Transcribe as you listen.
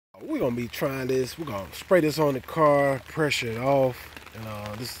we're gonna be trying this. We're gonna spray this on the car, pressure it off.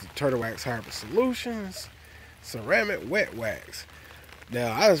 And this is Turtle Wax Hybrid Solutions ceramic wet wax.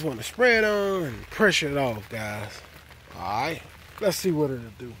 Now I just want to spray it on and pressure it off, guys. Alright, let's see what it'll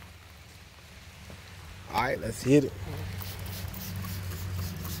do. Alright, let's hit it.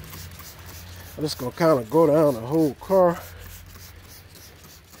 I'm just gonna kind of go down the whole car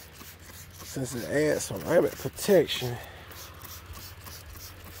since it adds ceramic protection.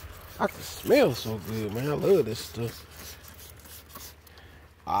 I can smell so good, man. I love this stuff.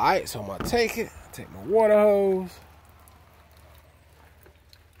 Alright, so I'm gonna take my water hose.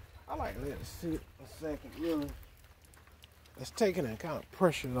 I like to let it sit a second, really. Let's take it and kind of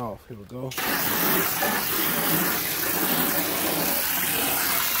pressure it off. Here we go.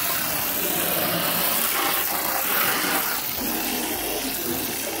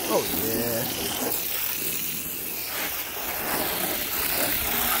 Oh yeah.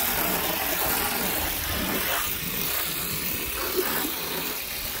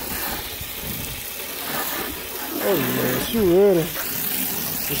 Oh yeah, she ready.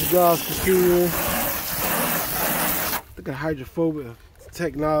 As you guys can see here, look at the hydrophobic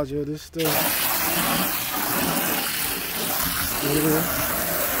technology of this stuff.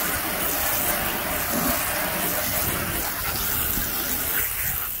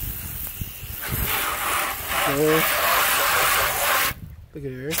 Look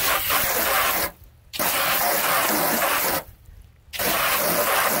at here.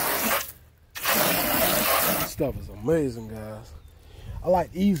 This stuff is amazing, guys. I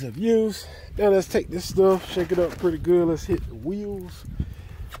like ease of use. Now let's take this stuff, shake it up pretty good. Let's hit the wheels.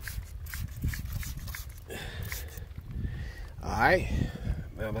 Alright.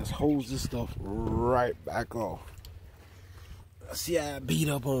 Now let's hose this stuff right back off. See how I beat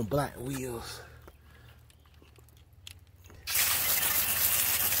up on black wheels.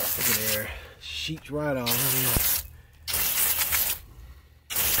 Look at there. Sheets right off.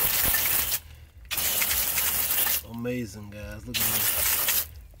 Amazing, guys. Look at this.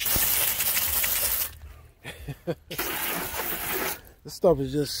 This stuff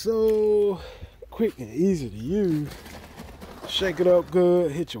is just so quick and easy to use. Shake it up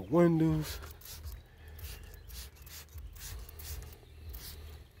good, hit your windows.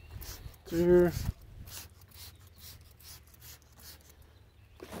 There.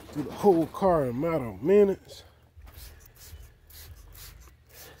 Do the whole car in a matter of minutes.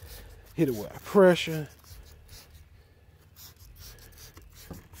 Hit it with pressure.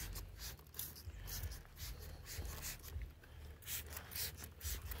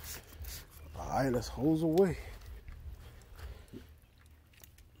 Alright, let's hose away.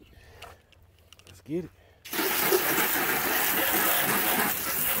 Let's get it.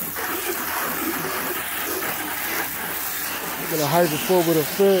 Look at the hydrophobic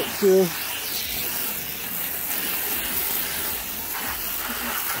effect here.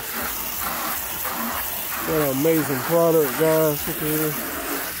 What an amazing product, guys. Look at this.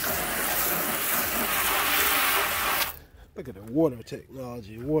 Look at the water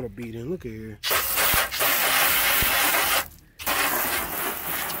technology, water beading. Look at here.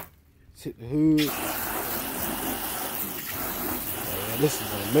 Let's hit the hood. Oh, yeah, this is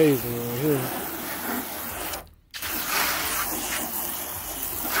amazing right here.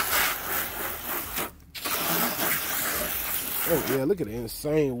 Oh yeah, look at the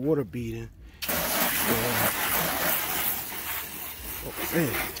insane water beading. Yeah. Oh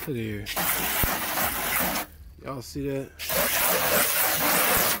man, look at here. Y'all see that?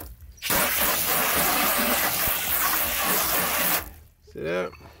 See that?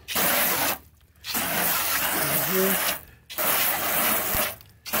 Right here.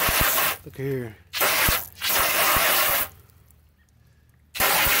 Look here.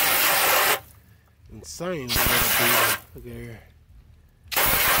 Insane. Look here.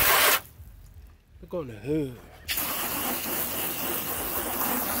 Look on the hood.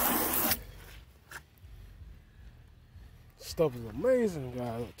 Stuff is amazing,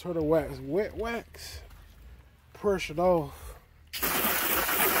 guys. Turtle Wax wet wax, pressured off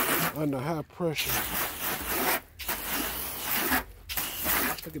under high pressure.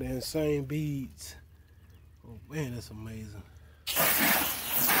 Look at the insane beads. Oh man, that's amazing. Look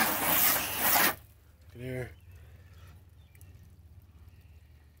at there.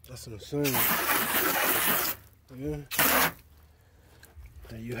 That's insane. Yeah.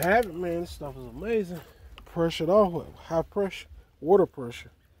 There you have it, man. This stuff is amazing. Pressured off with high pressure, water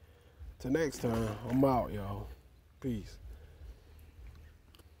pressure. Till next time, I'm out, y'all. Peace.